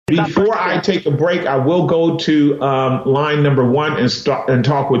Before I take a break, I will go to line number one and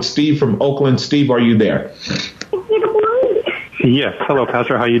talk with Steve from Oakland. Steve, are you there? Yes. Hello,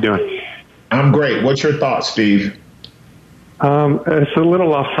 Pastor. How you doing? I'm great. What's your thoughts, Steve? It's a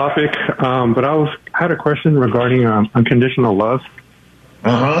little off topic, but I had a question regarding unconditional love.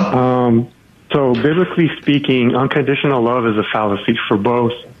 So biblically speaking, unconditional love is a fallacy for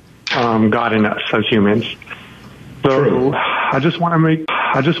both God and us as humans. So True. I just want to make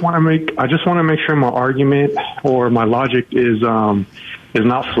sure my argument or my logic is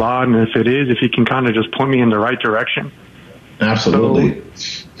not flawed, and if it is, if you can kind of just point me in the right direction. Absolutely.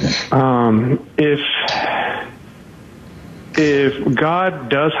 So, if God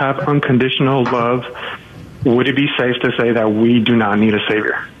does have unconditional love, would it be safe to say that we do not need a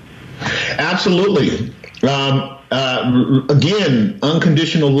Savior? Absolutely. Again,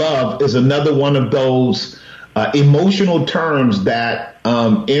 unconditional love is another one of those emotional terms that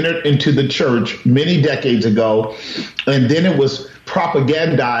entered into the church many decades ago, and then it was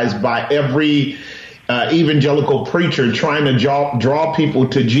propagandized by every evangelical preacher trying to draw people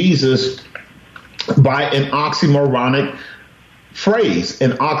to Jesus by an oxymoronic phrase,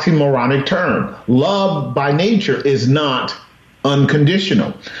 an oxymoronic term. Love by nature is not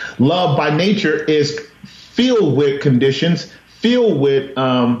unconditional. Love by nature is filled with conditions, filled with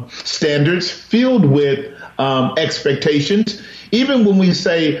standards, filled with expectations. Even when we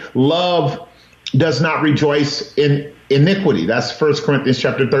say love does not rejoice in iniquity, that's 1 Corinthians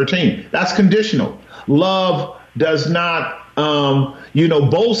chapter 13. That's conditional. Love does not,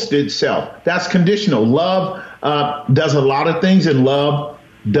 boast itself. That's conditional. Love does a lot of things, and love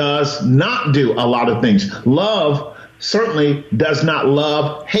does not do a lot of things. Love certainly does not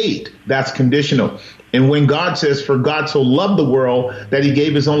love hate. That's conditional. And when God says, for God so loved the world that he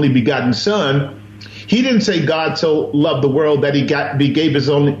gave his only begotten son, he didn't say God so loved the world that he gave his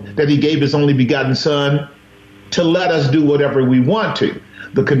only begotten son to let us do whatever we want to.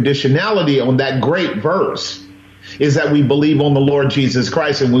 The conditionality on that great verse is that we believe on the Lord Jesus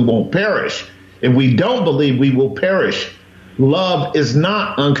Christ and we won't perish. If we don't believe, we will perish. Love is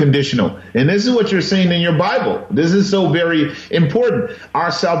not unconditional. And this is what you're seeing in your Bible. This is so very important.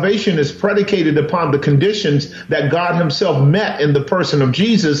 Our salvation is predicated upon the conditions that God himself met in the person of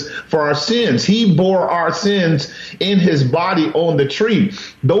Jesus for our sins. He bore our sins in his body on the tree.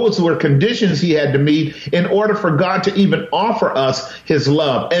 Those were conditions he had to meet in order for God to even offer us his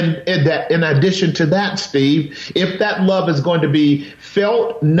love. And in addition to that, Steve, if that love is going to be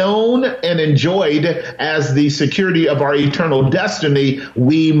felt, known, and enjoyed as the security of our eternal destiny,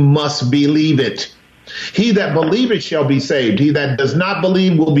 we must believe it. He that believeth shall be saved. He that does not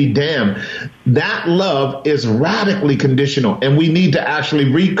believe will be damned. That love is radically conditional, and we need to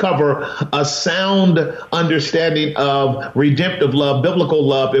actually recover a sound understanding of redemptive love, biblical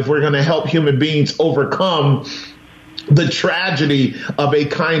love, if we're going to help human beings overcome the tragedy of a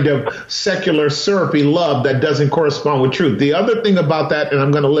kind of secular syrupy love that doesn't correspond with truth. The other thing about that, and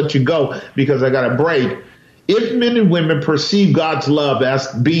I'm going to let you go because I got a break, if men and women perceive God's love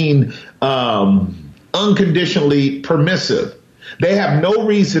as being unconditionally permissive, they have no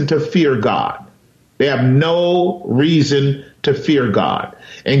reason to fear God. They have no reason to fear God.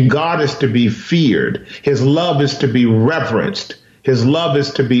 And God is to be feared. His love is to be reverenced. His love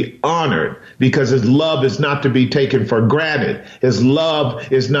is to be honored, because his love is not to be taken for granted. His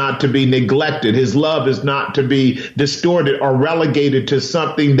love is not to be neglected. His love is not to be distorted or relegated to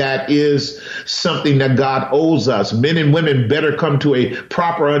something that is something that God owes us. Men and women better come to a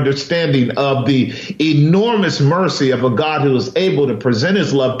proper understanding of the enormous mercy of a God who is able to present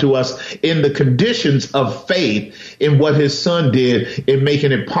his love to us in the conditions of faith in what his son did in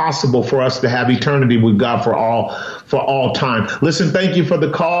making it possible for us to have eternity with God for all time. Listen, thank you for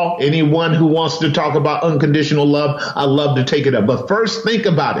the call. Anyone who wants to talk about unconditional love, I'd love to take it up. But first, think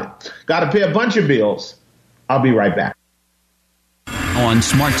about it. Got to pay a bunch of bills. I'll be right back. On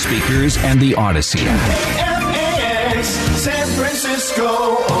smart speakers and the Odyssey. KFAX, San Francisco,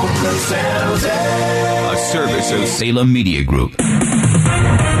 Oakland, San Jose. A service of Salem Media Group.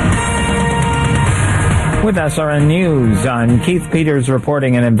 With SRN News, I'm Keith Peters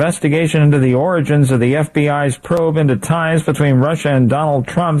reporting an investigation into the origins of the FBI's probe into ties between Russia and Donald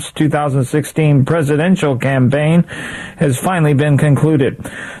Trump's 2016 presidential campaign has finally been concluded.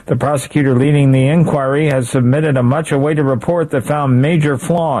 The prosecutor leading the inquiry has submitted a much-awaited report that found major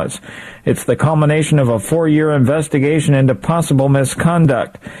flaws. It's the culmination of a 4-year investigation into possible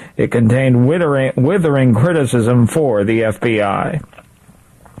misconduct. It contained withering criticism for the FBI.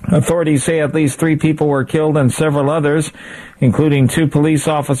 Authorities say at least 3 people were killed and several others, including 2 police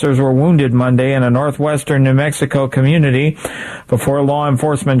officers, were wounded Monday in a northwestern New Mexico community before law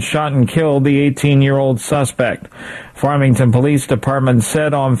enforcement shot and killed the 18-year-old suspect. Farmington Police Department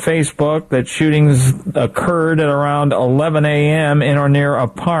said on Facebook that shootings occurred at around 11 a.m. in or near a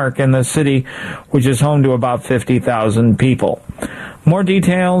park in the city, which is home to about 50,000 people. More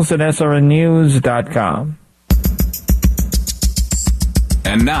details at srnnews.com.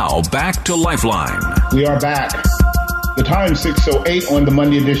 And now, back to Lifeline. We are back. The time, 6:08 on the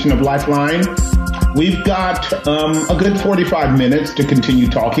Monday edition of Lifeline. We've got a good 45 minutes to continue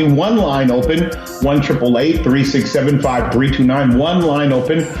talking. One line open, 1-888-367-5329. One line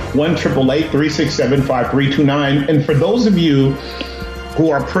open, 1-888-367-5329. And for those of you who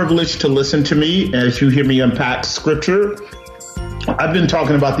are privileged to listen to me as you hear me unpack scripture, I've been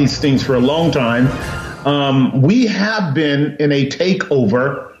talking about these things for a long time. We have been in a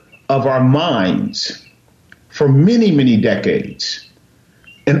takeover of our minds for many, many decades.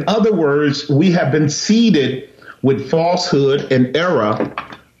 In other words, we have been seeded with falsehood and error,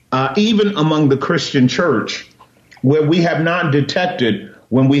 even among the Christian church, where we have not detected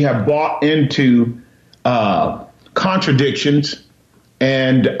when we have bought into contradictions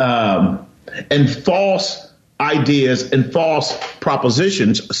and false ideas and false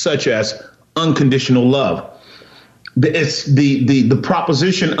propositions, such as unconditional love. It's the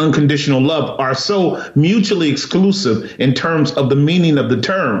proposition unconditional love are so mutually exclusive in terms of the meaning of the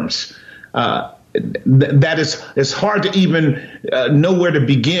terms that it's hard to even know where to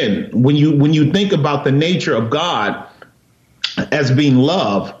begin. When you think about the nature of God as being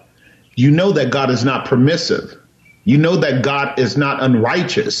love, you know that God is not permissive. You know that God is not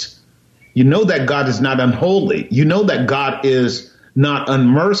unrighteous. You know that God is not unholy. You know that God is not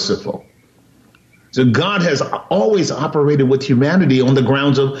unmerciful. So God has always operated with humanity on the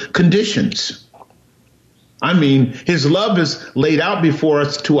grounds of conditions. I mean, his love is laid out before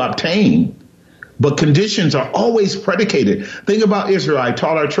us to obtain, but conditions are always predicated. Think about Israel. I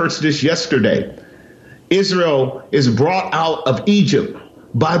taught our church this yesterday. Israel is brought out of Egypt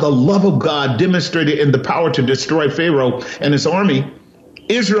by the love of God demonstrated in the power to destroy Pharaoh and his army.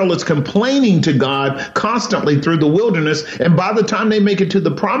 Israel is complaining to God constantly through the wilderness, and by the time they make it to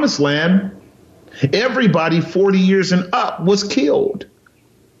the promised land, everybody 40 years and up was killed.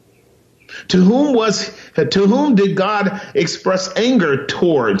 To whom did God express anger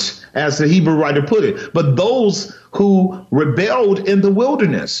towards, as the Hebrew writer put it? But those who rebelled in the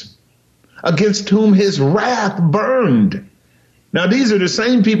wilderness, against whom his wrath burned. Now, these are the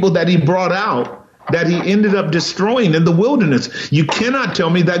same people that he brought out, that he ended up destroying in the wilderness. You cannot tell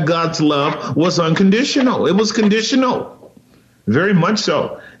me that God's love was unconditional. It was conditional. Very much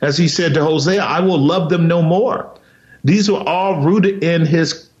so. As he said to Hosea, I will love them no more. These were all rooted in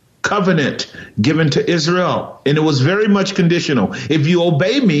his covenant given to Israel. And it was very much conditional. If you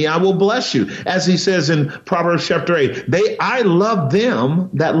obey me, I will bless you. As he says in Proverbs chapter 8, I love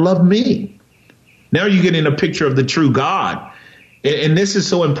them that love me. Now you're getting a picture of the true God. And this is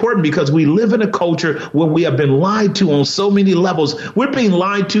so important because we live in a culture where we have been lied to on so many levels. We're being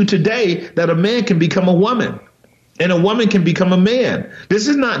lied to today that a man can become a woman. And a woman can become a man. This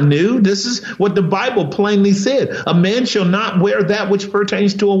is not new. This is what the Bible plainly said. A man shall not wear that which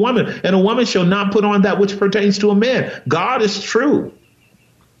pertains to a woman, and a woman shall not put on that which pertains to a man. God is true.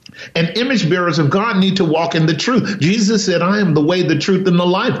 And image bearers of God need to walk in the truth. Jesus said, I am the way, the truth, and the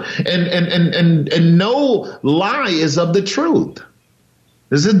life. And no lie is of the truth.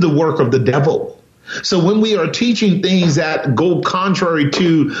 This is the work of the devil. So when we are teaching things that go contrary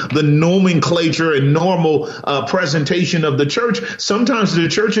to the nomenclature and normal presentation of the church, sometimes the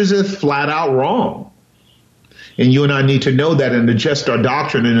church is just flat out wrong. And you and I need to know that and adjust our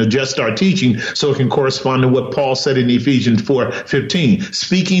doctrine and adjust our teaching so it can correspond to what Paul said in Ephesians 4:15,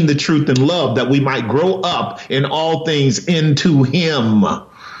 speaking the truth in love that we might grow up in all things into him.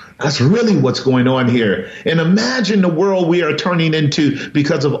 That's really what's going on here. And imagine the world we are turning into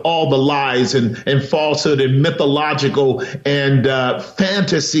because of all the lies and falsehood and mythological and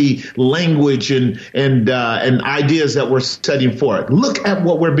fantasy language and ideas that we're setting forth. Look at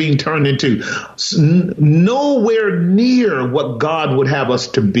what we're being turned into. Nowhere near what God would have us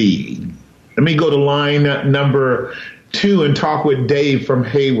to be. Let me go to line number 2 and talk with Dave from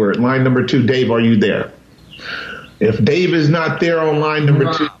Hayward. Line number 2. Dave, are you there? If Dave is not there on line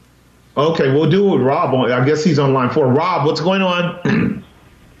number 2. Okay, we'll do it with Rob. I guess he's on line 4. Rob, what's going on?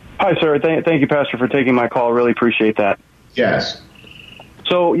 Hi, sir. Thank you, Pastor, for taking my call. Really appreciate that. Yes.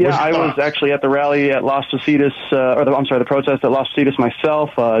 So, yeah, I was actually at the rally at Las Positas, the protest at Las Positas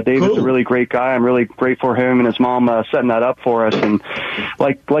myself. David's a really great guy. I'm really grateful for him and his mom setting that up for us. And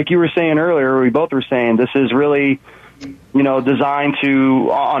like you were saying earlier, we both were saying, this is really, designed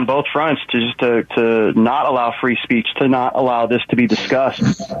to, on both fronts, to not allow free speech, to not allow this to be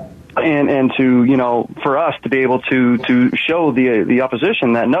discussed. And to, for us to be able to show the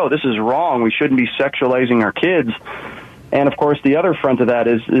opposition that, no, this is wrong. We shouldn't be sexualizing our kids. And, of course, the other front of that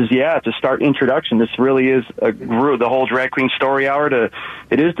is to start introduction. This really is the whole Drag Queen Story Hour.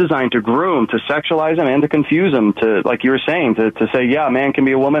 It is designed to groom, to sexualize them, and to confuse them, to, like you were saying, to say, yeah, a man can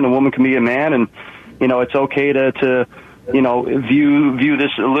be a woman can be a man, and, it's okay to view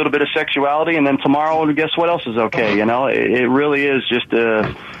this a little bit of sexuality, and then tomorrow, guess what else is okay? It really is just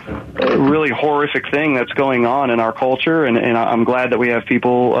a really horrific thing that's going on in our culture, and I'm glad that we have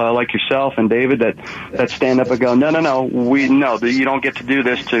people like yourself and David that stand up and go, no, you don't get to do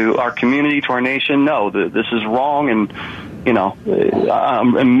this to our community, to our nation. No, this is wrong, and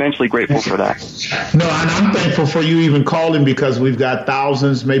I'm immensely grateful for that. No, and I'm thankful for you even calling, because we've got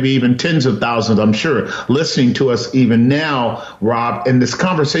thousands, maybe even tens of thousands, I'm sure, listening to us even now, Rob, and this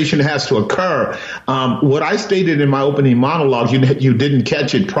conversation has to occur. What I stated in my opening monologue, you didn't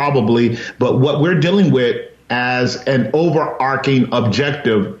catch it probably, but what we're dealing with as an overarching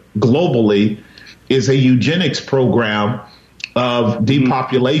objective globally is a eugenics program of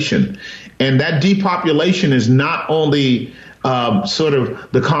depopulation. And that depopulation is not only sort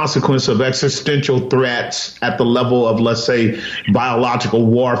of the consequence of existential threats at the level of, let's say, biological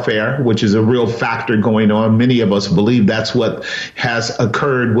warfare, which is a real factor going on. Many of us believe that's what has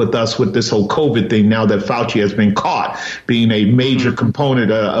occurred with us with this whole COVID thing, now that Fauci has been caught being a major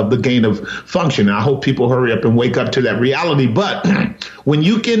component of the gain of function. And I hope people hurry up and wake up to that reality. But when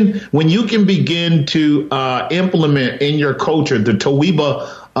you can begin to implement in your culture the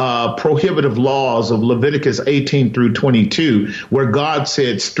Towiba prohibitive laws of Leviticus 18 through 22, where God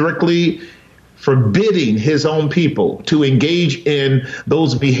said strictly forbidding his own people to engage in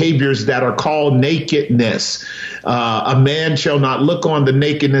those behaviors that are called nakedness. A man shall not look on the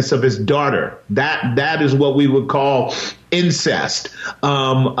nakedness of his daughter. That is what we would call incest.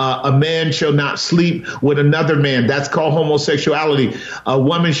 A man shall not sleep with another man. That's called homosexuality. A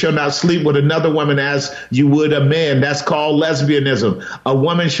woman shall not sleep with another woman as you would a man. That's called lesbianism. A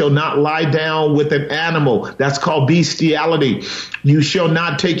woman shall not lie down with an animal. That's called bestiality. You shall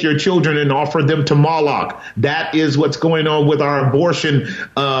not take your children and offer them to Moloch. That is what's going on with our abortion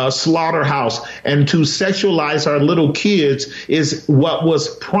slaughterhouse. And to sexualize our little kids is what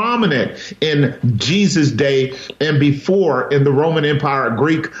was prominent in Jesus' day and before in the Roman Empire,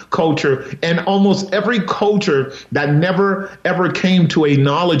 Greek culture, and almost every culture that never ever came to a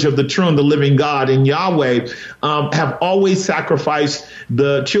knowledge of the true and the living God and Yahweh have always sacrificed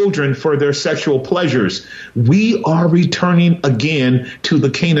the children for their sexual pleasures. We are returning again to the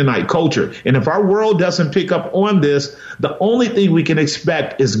Canaanite culture. And if our world doesn't pick up on this, the only thing we can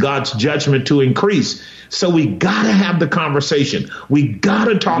expect is God's judgment to increase. So we got to have the conversation. We got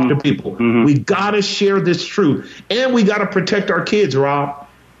to talk to people. We got to share this truth. And we got to protect our kids, Rob.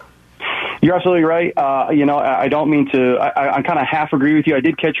 You're absolutely right. I don't mean to, I kind of half agree with you. I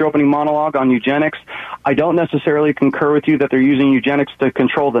did catch your opening monologue on eugenics. I don't necessarily concur with you that they're using eugenics to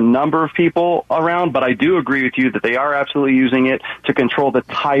control the number of people around, but I do agree with you that they are absolutely using it to control the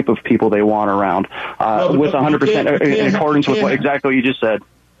type of people they want around, with 100% in accordance with exactly what you just said.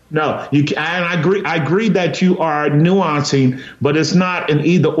 No, and I agree that you are nuancing, but it's not an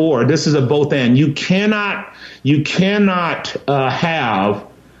either or. This is a both and. You cannot have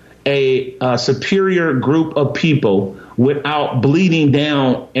a superior group of people without bleeding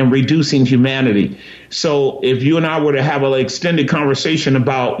down and reducing humanity. So if you and I were to have an extended conversation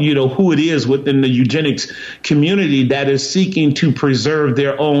about, who it is within the eugenics community that is seeking to preserve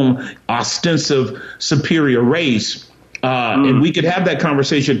their own ostensive superior race, and we could have that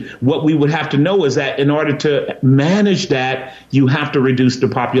conversation. What we would have to know is that in order to manage that, you have to reduce the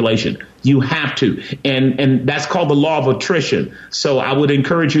population. You have to. And that's called the law of attrition. So I would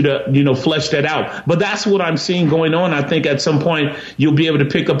encourage you to, flesh that out. But that's what I'm seeing going on. I think at some point you'll be able to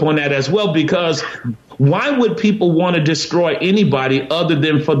pick up on that as well, because why would people want to destroy anybody other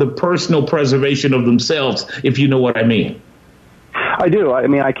than for the personal preservation of themselves, if you know what I mean? I do. I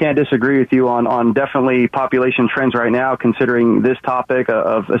mean, I can't disagree with you on definitely population trends right now, considering this topic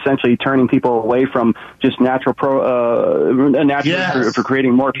of essentially turning people away from just natural for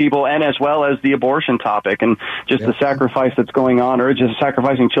creating more people, and as well as the abortion topic and just the sacrifice that's going on, or just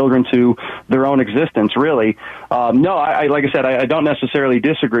sacrificing children to their own existence, really. No, like I said, I don't necessarily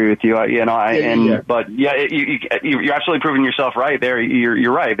disagree with you. But you're absolutely proving yourself right there.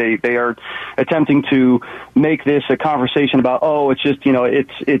 You're right. They are attempting to make this a conversation about, it's just,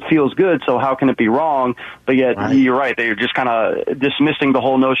 it feels good, so how can it be wrong? But yet, you're right. They're just kind of dismissing the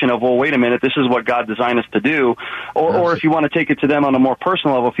whole notion of, well, wait a minute, this is what God designed us to do. Or if you want to take it to them on a more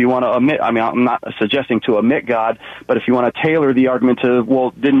personal level, if you want to omit, I mean, I'm not suggesting to omit God, but if you want to tailor the argument to,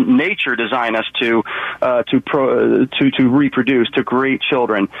 well, didn't nature design us to reproduce, to create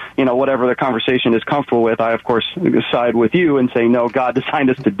children? Whatever the conversation is comfortable with, I, of course, side with you and say, no, God designed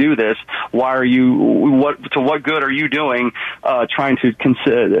us to do this. Why are you, what good are you doing trying to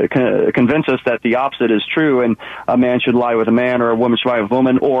convince us that the opposite is true, and a man should lie with a man, or a woman should lie with a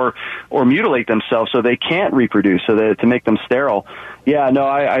woman, or mutilate themselves so they can't reproduce, to make them sterile? Yeah, no,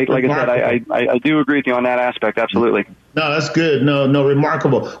 I like I said, I do agree with you on that aspect, absolutely. No, that's good. No,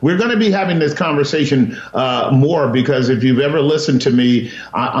 remarkable. We're going to be having this conversation more, because if you've ever listened to me,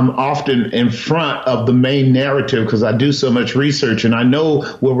 I'm often in front of the main narrative because I do so much research and I know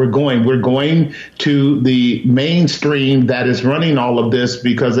where we're going. We're going to the mainstream that is running all of this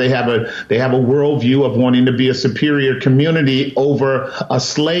because they have a worldview of wanting to be a superior community over a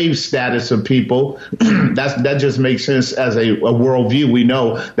slave status of people. That just makes sense as a worldview. We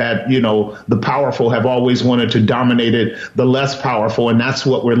know that, the powerful have always wanted to dominate the less powerful, and that's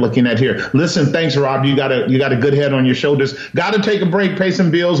what we're looking at here. Listen, thanks, Rob. You got a good head on your shoulders. Got to take a break, pay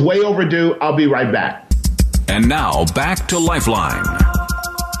some bills. Way overdue. I'll be right back. And now back to Lifeline.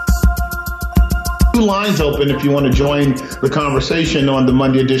 2 lines open if you want to join the conversation on the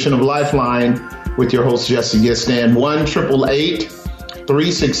Monday edition of Lifeline with your host Jesse Gistan.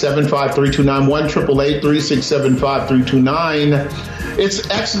 1-888-367-5329. 1-888-367-5329. It's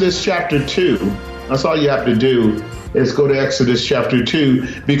Exodus chapter 2. That's all you have to do is go to Exodus chapter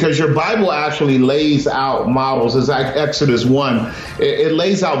 2, because your Bible actually lays out models. It's like Exodus 1. It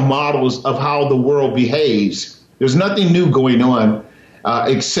lays out models of how the world behaves. There's nothing new going on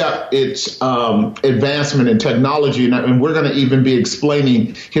except its advancement in technology. And we're going to even be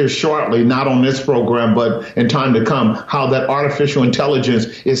explaining here shortly, not on this program, but in time to come, how that artificial intelligence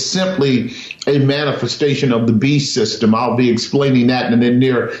is simply a manifestation of the beast system. I'll be explaining that in the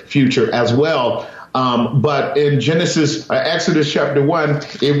near future as well. But in Exodus chapter 1,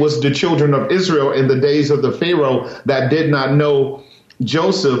 it was the children of Israel in the days of the Pharaoh that did not know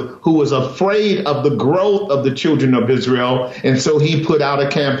Joseph, who was afraid of the growth of the children of Israel. And so he put out a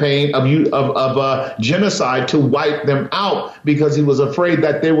campaign of genocide to wipe them out, because he was afraid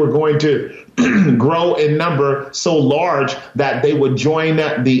that they were going to grow in number so large that they would join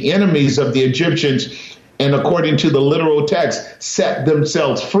the enemies of the Egyptians, and according to the literal text, set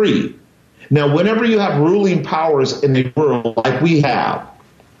themselves free. Now, whenever you have ruling powers in the world like we have,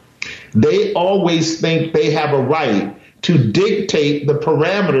 they always think they have a right to dictate the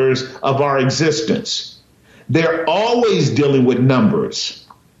parameters of our existence. They're always dealing with numbers.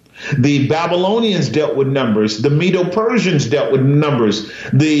 The Babylonians dealt with numbers. The Medo-Persians dealt with numbers.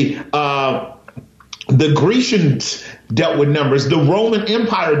 The Grecians dealt with numbers. The Roman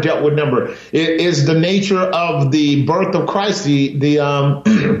Empire dealt with number. It is the nature of the birth of Christ, the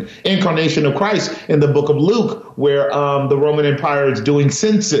incarnation of Christ in the book of Luke, where the Roman Empire is doing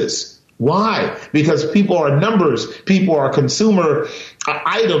census. Why? Because people are numbers. People are consumer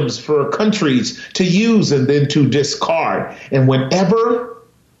items for countries to use and then to discard. And whenever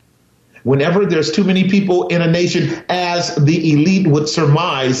there's too many people in a nation, as the elite would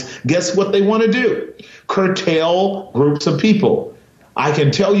surmise, guess what they want to do? Curtail groups of people. I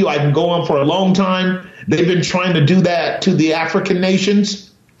can tell you, I can go on for a long time. They've been trying to do that to the African nations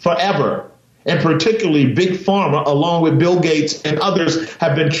forever. And particularly Big Pharma, along with Bill Gates and others,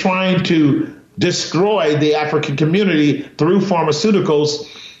 have been trying to destroy the African community through pharmaceuticals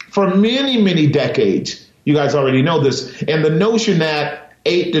for many, many decades. You guys already know this. And the notion that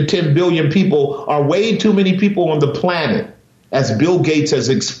 8 to 10 billion people are way too many people on the planet, as Bill Gates has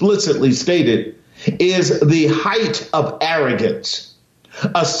explicitly stated, is the height of arrogance.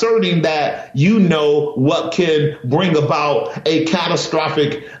 Asserting that you know what can bring about a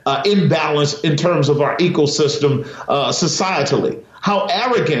catastrophic imbalance in terms of our ecosystem societally. How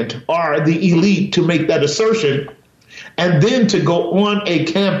arrogant are the elite to make that assertion, and then to go on a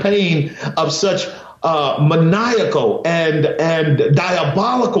campaign of such maniacal and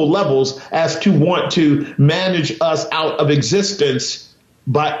diabolical levels as to want to manage us out of existence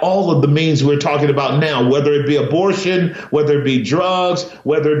by all of the means we're talking about now, whether it be abortion, whether it be drugs,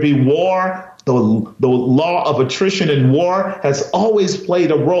 whether it be war. The law of attrition and war has always played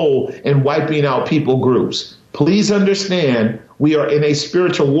a role in wiping out people groups. Please understand, we are in a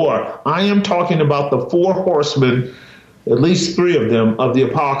spiritual war. I am talking about the four horsemen, at least three of them, of the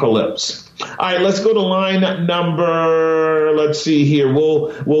apocalypse. All right, let's go to line number, let's see here.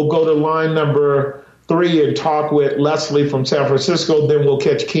 We'll go to line number 3 and talk with Leslie from San Francisco. Then we'll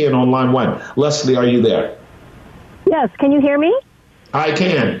catch Ken on line 1. Leslie, are you there? Yes. Can you hear me? I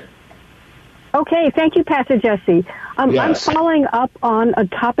can. Okay. Thank you, Pastor Jesse. Yes. I'm following up on a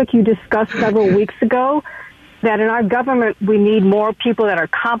topic you discussed several weeks ago, that in our government we need more people that are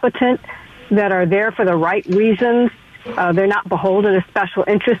competent, that are there for the right reasons. They're not beholden to special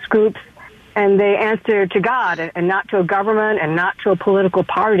interest groups, and they answer to God and not to a government and not to a political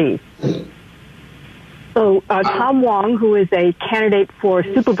party. So Tom Wong, who is a candidate for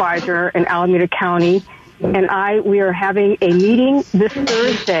supervisor in Alameda County, and we are having a meeting this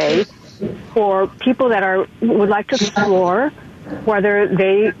Thursday for people that would like to explore whether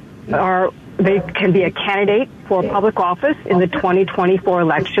they can be a candidate for public office in the 2024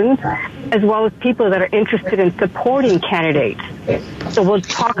 elections, as well as people that are interested in supporting candidates. So we'll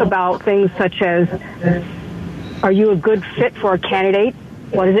talk about things such as, are you a good fit for a candidate?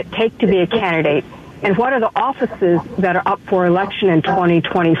 What does it take to be a candidate? And what are the offices that are up for election in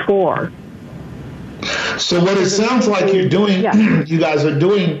 2024? So what it sounds like you're doing, you guys are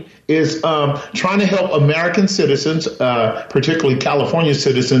doing, is trying to help American citizens, particularly California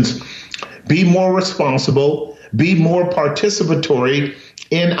citizens, be more responsible, be more participatory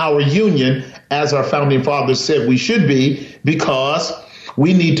in our union, as our founding fathers said we should be, because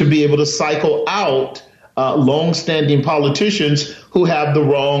we need to be able to cycle out long-standing politicians who have the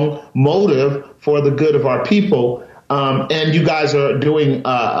wrong motive for the good of our people. And you guys are doing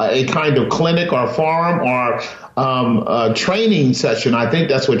a kind of clinic or forum or training session. I think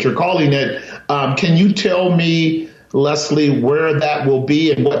that's what you're calling it. Can you tell me, Leslie, where that will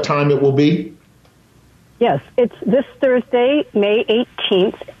be and what time it will be? Yes, it's this Thursday, May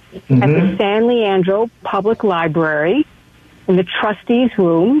 18th, at the San Leandro Public Library in the trustees'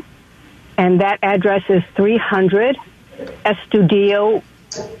 room. And that address is 300 Estudio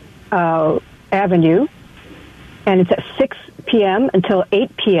Avenue. And it's at 6 p.m. until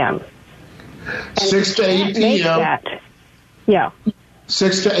 8 p.m. 6 to 8 p.m. Yeah.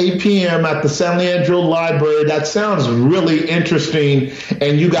 6 to 8 p.m. at the San Leandro Library. That sounds really interesting.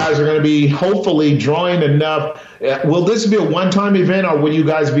 And you guys are going to be hopefully drawing enough. Will this be a one-time event, or will you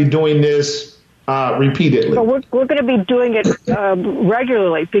guys be doing this repeatedly? So we're going to be doing it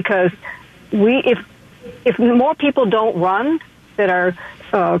regularly, because if more people don't run that are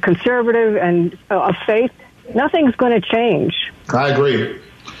conservative and of faith, nothing's going to change. I agree.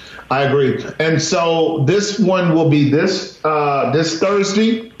 And so this one will be this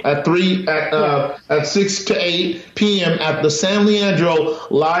Thursday at 6 to 8 p.m. at the San Leandro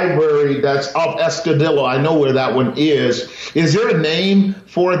Library. That's off Estudillo. I know where that one is. Is there a name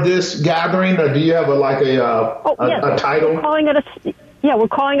for this gathering, or do you have a title? We're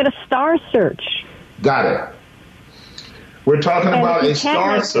calling it a star search. Got it. We're talking about a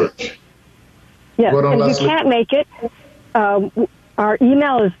star search. Yes, and if you can't make it, our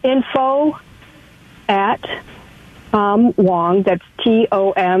email is info at Tom Wong, that's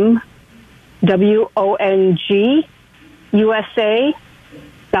TOMWONG,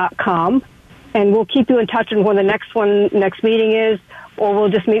 USA.com. And we'll keep you in touch on when the next meeting is, or we'll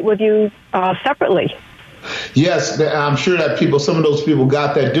just meet with you separately. Yes, I'm sure that some of those people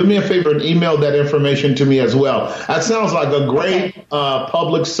got that. Do me a favor and email that information to me as well. That sounds like a great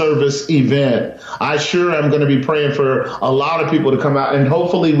public service event. I sure am going to be praying for a lot of people to come out, and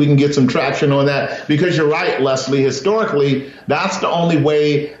hopefully we can get some traction on that, because you're right, Leslie. Historically, that's the only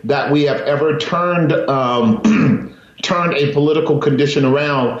way that we have ever turned a political condition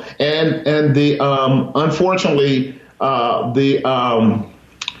around. And the unfortunately,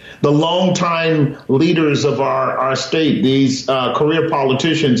 the longtime leaders of our state, these career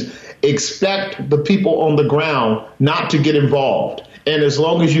politicians, expect the people on the ground not to get involved. And as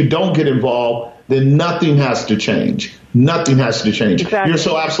long as you don't get involved, then nothing has to change. Nothing has to change. Exactly. You're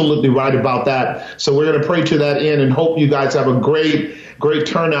so absolutely right about that. So we're going to pray to that end and hope you guys have a great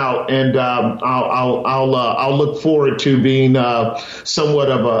turnout. And I'll look forward to being somewhat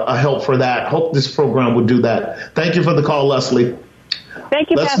of a help for that. Hope this program will do that. Thank you for the call, Leslie. Thank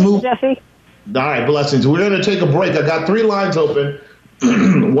you, Pastor Jesse. All right, blessings. We're going to take a break. I got 3 lines open.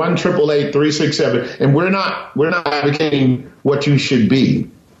 1-888-367, and we're not advocating what you should be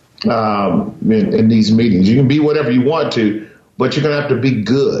in these meetings. You can be whatever you want to, but you're going to have to be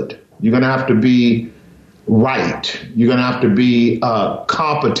good. You're going to have to be right. You're going to have to be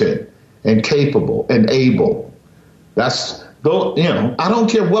competent and capable and able. That's, I don't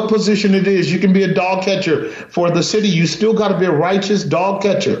care what position it is. You can be a dog catcher for the city. You still got to be a righteous dog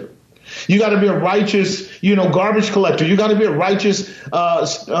catcher. You got to be a righteous, garbage collector. You got to be a righteous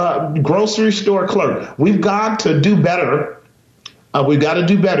grocery store clerk. We've got to do better.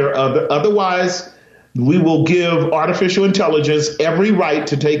 Otherwise, we will give artificial intelligence every right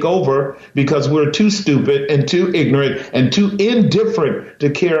to take over because we're too stupid and too ignorant and too indifferent to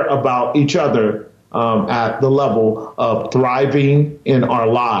care about each other at the level of thriving in our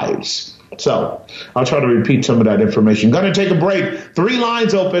lives. So I'll try to repeat some of that information. Going to take a break. 3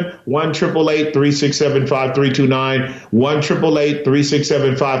 lines open. 1-888-367-5329.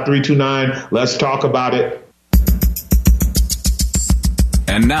 1-888-367-5329. Let's talk about it.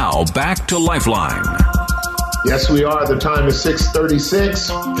 And now back to Lifeline. Yes, we are. The time is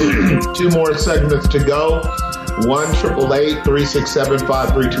 6:36. 2 more segments to go.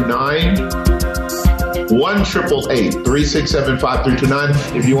 1-888-367-5329.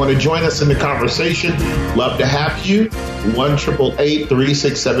 1-888-367-5329. If you want to join us in the conversation, love to have you.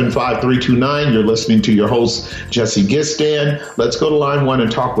 1-888-367-5329. You're listening to your host, Jesse Gistan. Let's go to line 1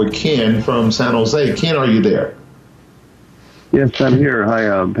 and talk with Ken from San Jose. Ken, are you there? Yes, I'm here. Hi,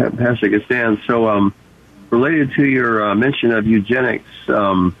 Pastor Gistan. So, related to your mention of eugenics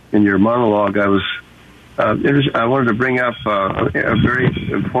in your monologue, I wanted to bring up a very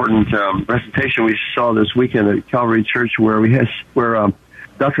important recitation we saw this weekend at Calvary Church, where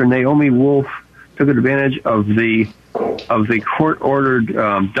Dr. Naomi Wolf took advantage of the court-ordered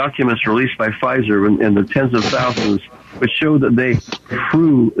documents released by Pfizer in the tens of thousands, which showed that they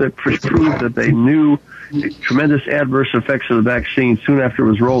proved that they knew tremendous adverse effects of the vaccine soon after it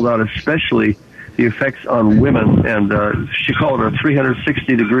was rolled out, especially the effects on women, and she called it a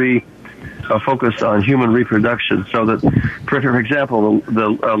 360-degree focus on human reproduction. So that, for example, the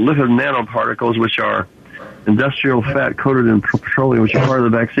lipid nanoparticles, which are industrial fat coated in petroleum, which are part of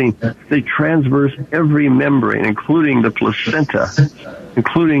the vaccine, they transverse every membrane, including the placenta,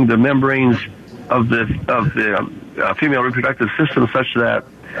 including the membranes of the female reproductive system, such that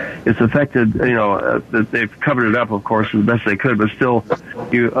it's affected. They've covered it up, of course, as best they could, but still,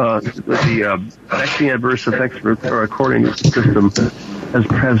 the vaccine adverse effects according to the system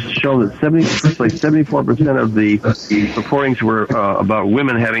has shown that 74% of the reportings were about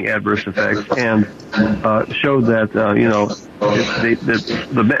women having adverse effects, and showed that the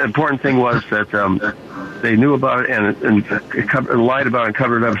important thing was that they knew about it and lied about it and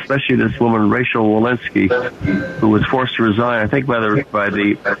covered it up. Especially this woman, Rachel Walensky, who was forced to resign, I think, by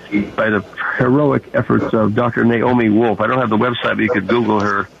the heroic efforts of Dr. Naomi Wolf. I don't have the website, but you could Google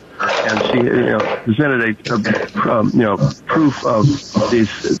her. And she presented proof of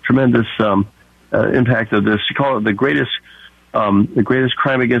this tremendous impact of this. She called it the greatest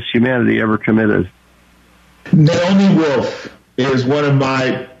crime against humanity ever committed. Naomi Wolf is one of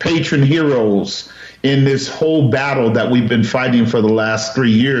my patron heroes in this whole battle that we've been fighting for the last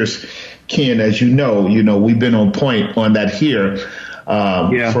 3 years. Ken, as you know, we've been on point on that here.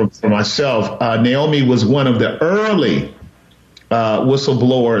 For myself, Naomi was one of the early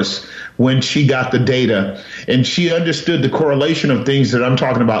whistleblowers when she got the data, and she understood the correlation of things that I'm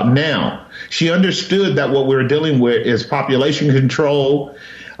talking about now. She understood that what we're dealing with is population control.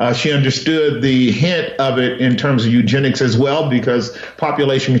 She understood the hint of it in terms of eugenics as well, because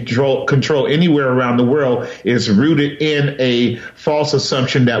population control anywhere around the world is rooted in a false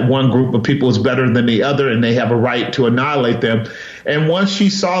assumption that one group of people is better than the other and they have a right to annihilate them. And once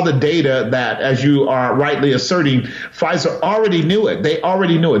she saw the data that, as you are rightly asserting, Pfizer already knew it. They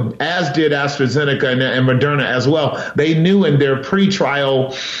already knew it, as did AstraZeneca and Moderna as well. They knew in their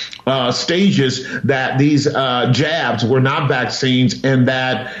pre-trial stages that these jabs were not vaccines, and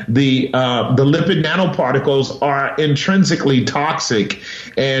that the lipid nanoparticles are intrinsically toxic,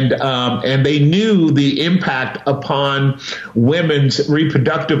 and they knew the impact upon women's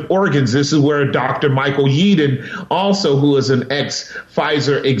reproductive organs. This is where Dr. Michael Yeadon, also who is an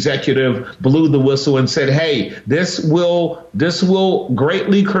ex-Pfizer executive, blew the whistle and said, "Hey, this will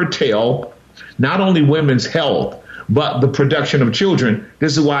greatly curtail not only women's health, but the production of children."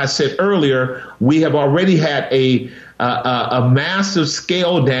 This is why I said earlier, we have already had a massive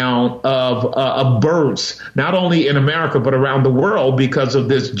scale down of births, not only in America, but around the world because of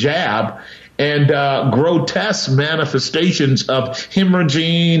this jab. and grotesque manifestations of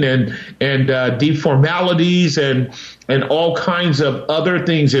hemorrhaging and deformalities and all kinds of other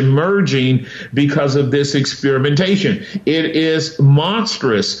things emerging because of this experimentation. It is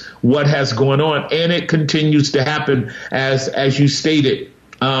monstrous what has gone on, and it continues to happen as you stated.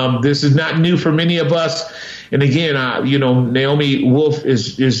 This is not new for many of us. And again, Naomi Wolf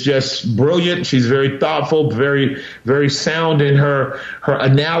is just brilliant. She's very thoughtful, very, very sound in her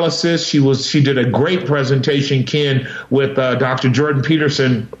analysis. She did a great presentation, Ken, with Dr. Jordan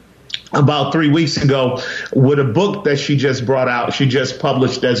Peterson about 3 weeks ago with a book that she just brought out. She just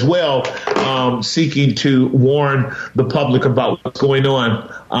published as well, seeking to warn the public about what's going on.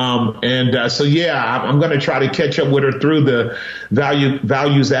 So I'm going to try to catch up with her through the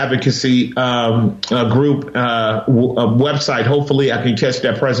values advocacy group website. Hopefully I can catch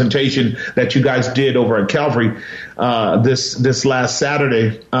that presentation that you guys did over at Calvary this last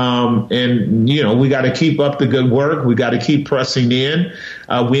Saturday. We got to keep up the good work. We got to keep pressing in.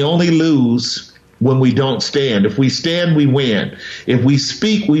 We only lose when we don't stand. If we stand, we win. If we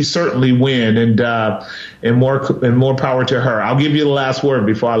speak, we certainly win. And more power to her. I'll give you the last word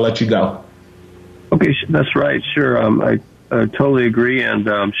before I let you go. Okay, that's right. Sure, I totally agree. And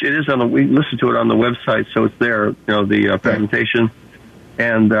it is we listened to it on the website, so it's there. The presentation,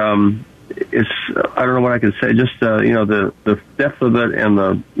 and it's I don't know what I can say. Just the depth of it and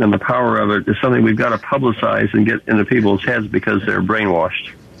the power of it is something we've got to publicize and get into people's heads because they're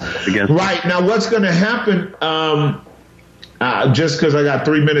brainwashed against. Right now, what's going to happen? Just because I got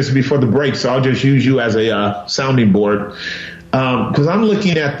 3 minutes before the break, so I'll just use you as a sounding board. Because I'm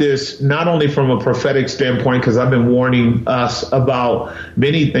looking at this not only from a prophetic standpoint, because I've been warning us about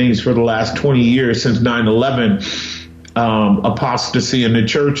many things for the last 20 years since 9/11. Apostasy in the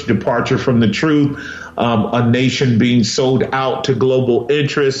church, departure from the truth, a nation being sold out to global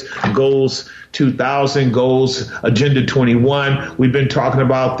interests, goals 2000, goals Agenda 21. We've been talking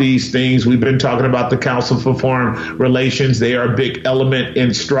about these things. We've been talking about the Council for Foreign Relations. They are a big element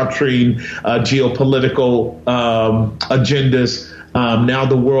in structuring geopolitical agendas. Now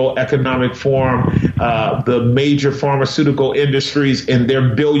the World Economic Forum, the major pharmaceutical industries and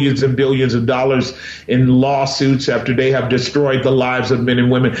their billions and billions of dollars in lawsuits after they have destroyed the lives of men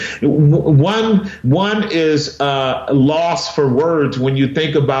and women. One is loss for words when you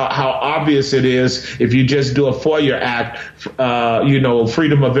think about how obvious it is if you just do a FOIA Act,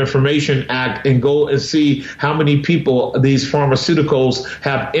 Freedom of Information Act, and go and see how many people these pharmaceuticals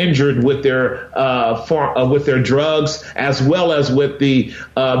have injured with their drugs as well as with the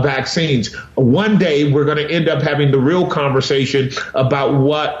vaccines. One day we're going to end up having the real conversation about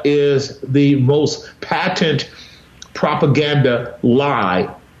what is the most patent propaganda lie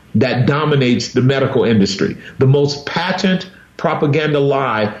that dominates the medical industry. The most patent propaganda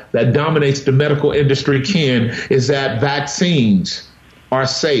lie that dominates the medical industry, Ken, is that vaccines are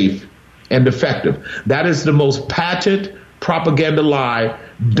safe and effective. That is the most patent propaganda lie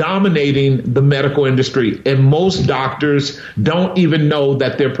dominating the medical industry. And most doctors don't even know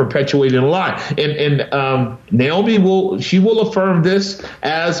that they're perpetuating a lie. And Naomi will affirm this,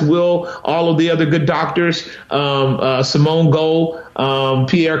 as will all of the other good doctors, Simone Gold,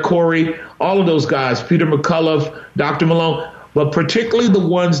 Pierre Corey, all of those guys, Peter McCullough, Dr. Malone, but particularly the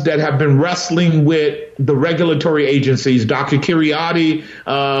ones that have been wrestling with the regulatory agencies, Dr. Kiriati,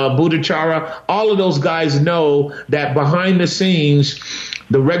 Bhattacharya, all of those guys know that behind the scenes,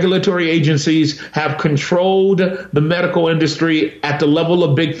 the regulatory agencies have controlled the medical industry at the level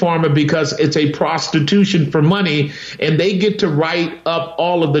of Big Pharma because it's a prostitution for money, and they get to write up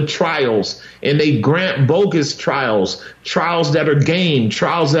all of the trials, and they grant bogus trials that are gamed,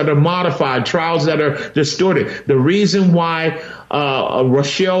 trials that are modified, trials that are distorted. The reason why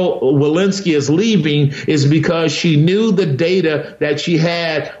Rochelle Walensky is leaving is because she knew the data that she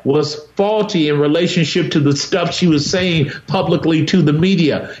had was faulty in relationship to the stuff she was saying publicly to the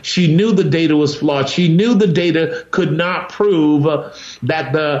media. She knew the data was flawed. She knew the data could not prove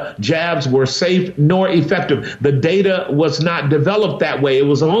that the jabs were safe nor effective. The data was not developed that way. It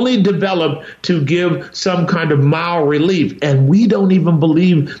was only developed to give some kind of mild relief. And we don't even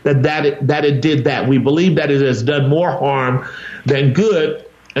believe that it did that. We believe that it has done more harm than good.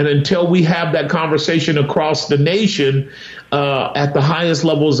 And until we have that conversation across the nation at the highest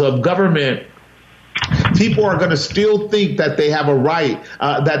levels of government, people are going to still think that they have a right,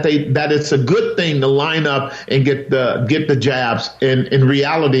 that it's a good thing to line up and get the jabs. And in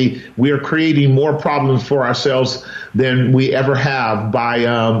reality, we are creating more problems for ourselves than we ever have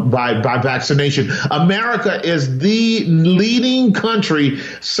by vaccination. America is the leading country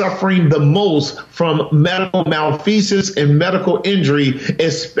suffering the most from medical malfeasance and medical injury,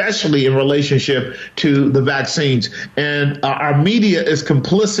 especially in relationship to the vaccines. And our media is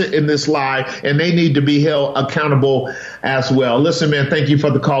complicit in this lie, and they need to be held accountable as well. Listen, man, thank you for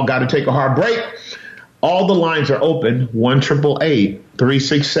the call. Got to take a hard break. All the lines are open,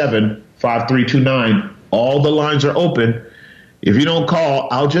 1-888-367-5329. All the lines are open. If you don't call,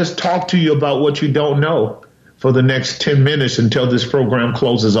 I'll just talk to you about what you don't know for the next 10 minutes until this program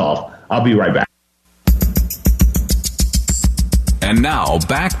closes off. I'll be right back. And now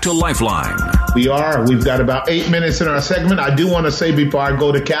back to Lifeline. We've got about 8 minutes in our segment. I do want to say before I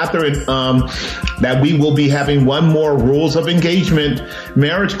go to Catherine that we will be having one more Rules of Engagement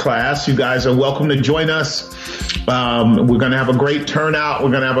marriage class. You guys are welcome to join us. We're going to have a great turnout. We're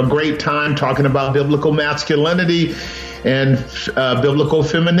going to have a great time talking about biblical masculinity and biblical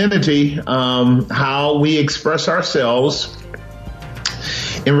femininity, how we express ourselves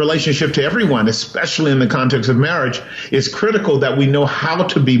in relationship to everyone, especially in the context of marriage. It's critical that we know how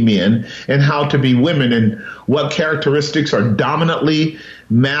to be men and how to be women, and what characteristics are dominantly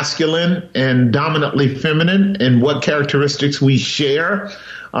masculine and dominantly feminine, and what characteristics we share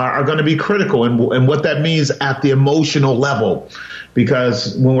are going to be critical, and what that means at the emotional level.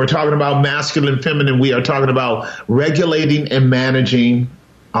 Because when we're talking about masculine, feminine, we are talking about regulating and managing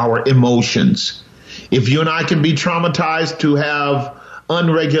our emotions. If you and I can be traumatized to have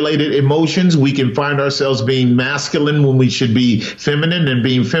unregulated emotions, we can find ourselves being masculine when we should be feminine, and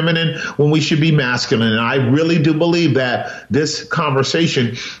being feminine when we should be masculine. And I really do believe that this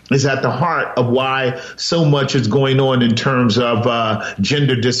conversation is at the heart of why so much is going on in terms of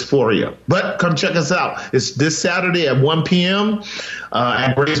gender dysphoria. But come check us out. It's this Saturday at 1 p.m.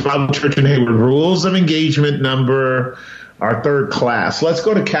 At Grace Bible Church in Hayward. Rules of Engagement number, our third class. Let's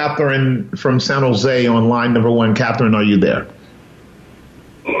go to Catherine from San Jose on line number 1. Catherine, are you there?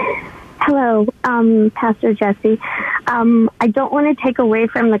 Hello, Pastor Jesse. I don't want to take away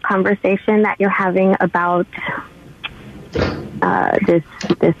from the conversation that you're having about this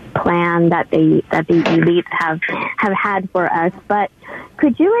plan that the elites have had for us, but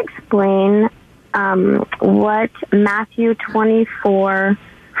could you explain what Matthew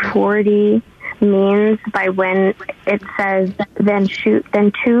 24:40 means by when it says, then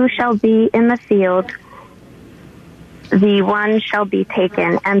two shall be in the field, the one shall be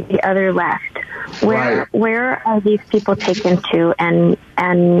taken and the other left? Where are these people taken to, and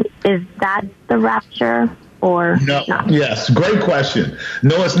is that the rapture or no? Not? Yes, great question.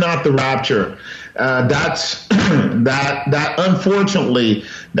 No, it's not the rapture. That's that unfortunately,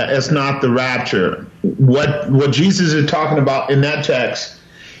 that is not the rapture. What Jesus is talking about in that text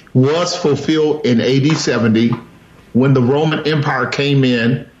was fulfilled in AD 70 when the Roman Empire came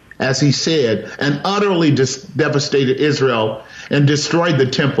in, as he said, and utterly devastated Israel and destroyed the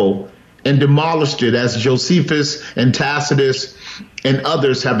temple and demolished it, as Josephus and Tacitus and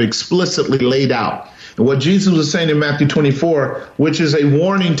others have explicitly laid out. And what Jesus was saying in Matthew 24, which is a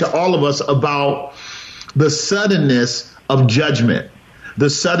warning to all of us about the suddenness of judgment. The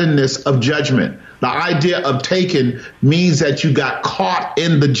suddenness of judgment. The idea of taken means that you got caught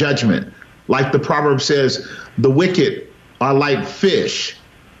in the judgment. Like the proverb says, the wicked are like fish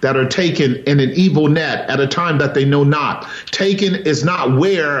that are taken in an evil net at a time that they know not. Taken is not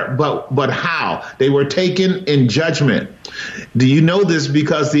where, but how. They were taken in judgment. Do you know this?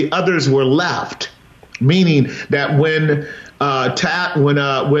 Because the others were left, meaning that when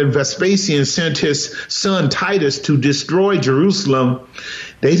Vespasian sent his son Titus to destroy Jerusalem,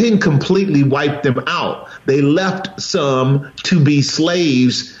 they didn't completely wipe them out. They left some to be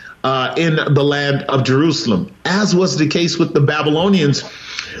slaves in the land of Jerusalem, as was the case with the Babylonians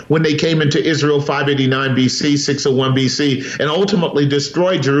when they came into Israel 589 BC, 601 BC, and ultimately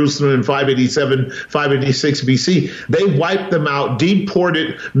destroyed Jerusalem in 587, 586 BC. They wiped them out,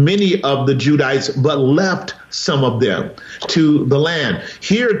 deported many of the Judites, but left some of them to the land.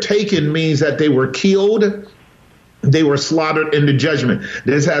 Here, taken means that they were killed. They were slaughtered into judgment.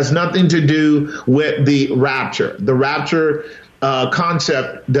 This has nothing to do with the rapture. The rapture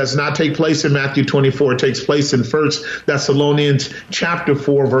concept does not take place in Matthew 24. It takes place in 1 Thessalonians chapter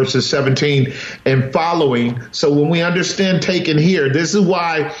 4, verses 17 and following. So when we understand taken here, this is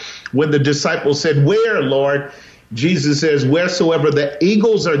why when the disciples said, "Where, Lord?" Jesus says, "Wheresoever the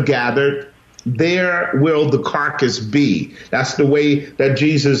eagles are gathered, there will the carcass be." That's the way that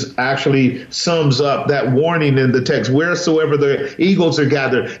Jesus actually sums up that warning in the text. Wheresoever the eagles are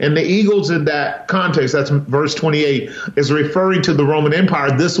gathered. And the eagles in that context, that's verse 28, is referring to the Roman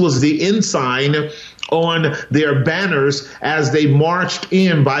Empire. This was the ensign on their banners as they marched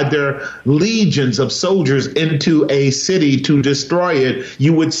in by their legions of soldiers into a city to destroy it.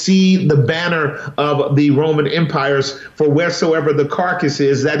 You would see the banner of the Roman empires, for wheresoever the carcass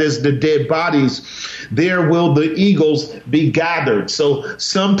is, that is the dead bodies, there will the eagles be gathered. So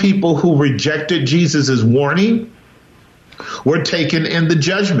some people who rejected Jesus's warning were taken in the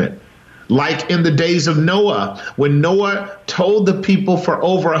judgment. Like in the days of Noah, when Noah told the people for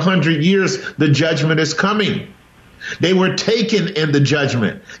over 100 years, the judgment is coming. They were taken in the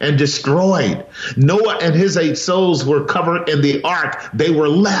judgment and destroyed. Noah and his 8 souls were covered in the ark. They were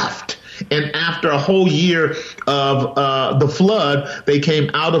left. And after a whole year of the flood, they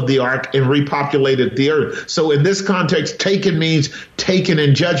came out of the ark and repopulated the earth. So in this context, taken means taken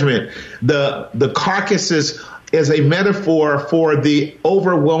in judgment. The carcasses is a metaphor for the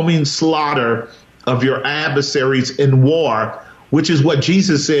overwhelming slaughter of your adversaries in war, which is what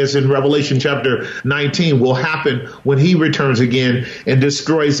Jesus says in Revelation chapter 19 will happen when he returns again and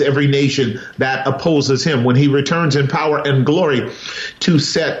destroys every nation that opposes him, when he returns in power and glory to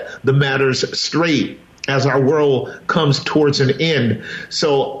set the matters straight as our world comes towards an end.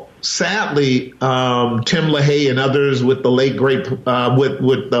 So sadly, Tim LaHaye and others with the late great with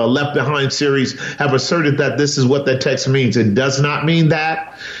the Left Behind series have asserted that this is what that text means. It does not mean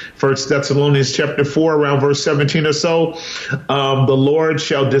that. 1 Thessalonians chapter 4, around verse 17 or so, the Lord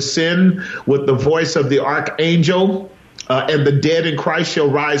shall descend with the voice of the archangel, and the dead in Christ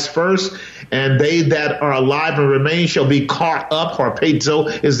shall rise first, and they that are alive and remain shall be caught up.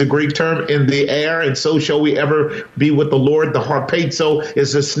 Harpazo is the Greek term, in the air, and so shall we ever be with the Lord. The harpazo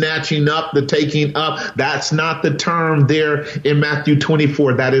is the snatching up, the taking up. That's not the term there in Matthew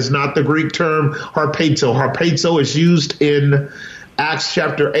 24. That is not the Greek term harpazo. Harpazo is used in Acts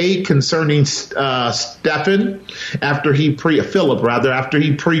chapter 8 concerning Stephen, after he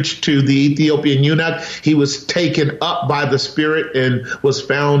preached to the Ethiopian eunuch. He was taken up by the Spirit and was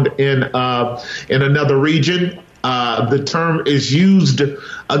found in another region. The term is used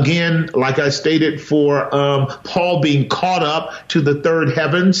again, like I stated, for Paul being caught up to the third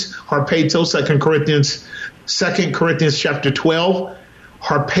heavens. Harpazo, 2 Corinthians chapter 12.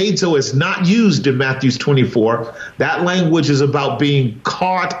 Harpazo is not used in Matthew 24. That language is about being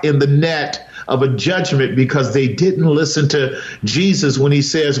caught in the net of a judgment because they didn't listen to Jesus when he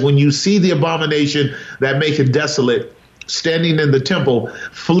says, when you see the abomination that maketh desolate standing in the temple,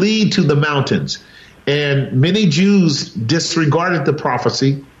 flee to the mountains. And many Jews disregarded the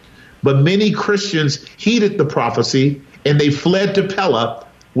prophecy, but many Christians heeded the prophecy, and they fled to Pella,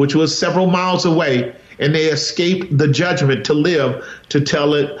 which was several miles away, and they escaped the judgment to live to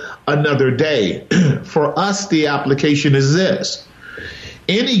tell it another day. For us, the application is this.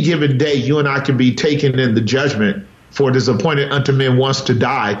 Any given day, you and I can be taken in the judgment, for it is appointed unto men once to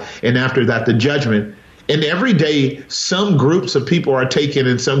die, and after that the judgment. And every day, some groups of people are taken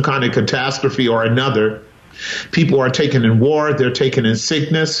in some kind of catastrophe or another. People are taken in war, they're taken in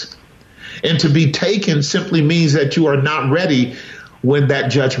sickness. And to be taken simply means that you are not ready when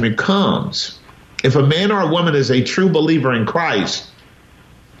that judgment comes. If a man or a woman is a true believer in Christ,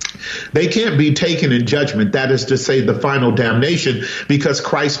 they can't be taken in judgment, that is to say, the final damnation, because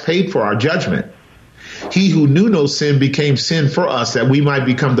Christ paid for our judgment. He who knew no sin became sin for us, that we might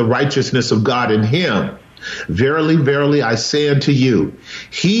become the righteousness of God in him. Verily, verily, I say unto you,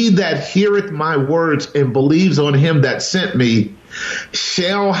 he that heareth my words and believes on him that sent me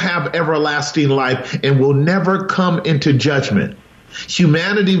shall have everlasting life and will never come into judgment.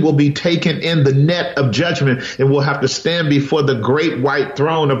 Humanity will be taken in the net of judgment and will have to stand before the great white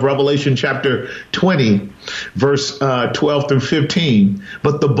throne of Revelation chapter 20, verse 12 through 15.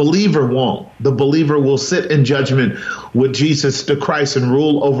 But the believer won't. The believer will sit in judgment with Jesus the Christ and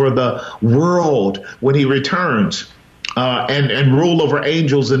rule over the world when he returns. And rule over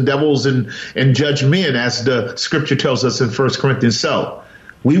angels and devils and judge men, as the scripture tells us in 1 Corinthians. So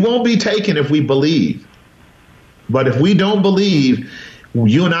we won't be taken if we believe. But if we don't believe,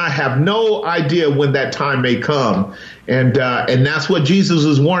 you and I have no idea when that time may come. And that's what Jesus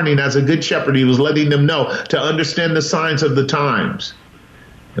was warning as a good shepherd. He was letting them know to understand the signs of the times.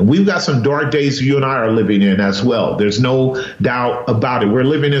 And we've got some dark days you and I are living in as well. There's no doubt about it. We're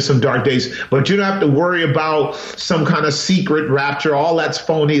living in some dark days, but you don't have to worry about some kind of secret rapture. All that's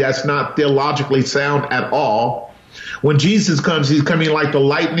phony. That's not theologically sound at all. When Jesus comes, he's coming like the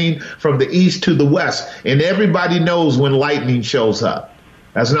lightning from the east to the west. And everybody knows when lightning shows up.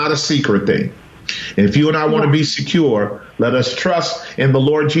 That's not a secret thing. And if you and I want to be secure, let us trust in the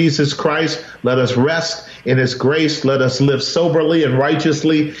Lord Jesus Christ. Let us rest in his grace. Let us live soberly and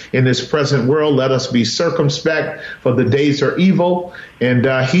righteously in this present world. Let us be circumspect, for the days are evil, and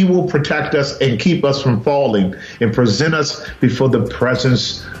he will protect us and keep us from falling and present us before the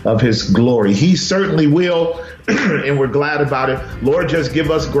presence of his glory. He certainly will, and we're glad about it. Lord, just give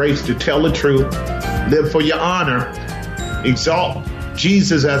us grace to tell the truth, live for your honor, exalt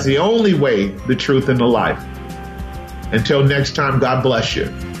Jesus as the only way, the truth, and the life. Until next time, God bless you.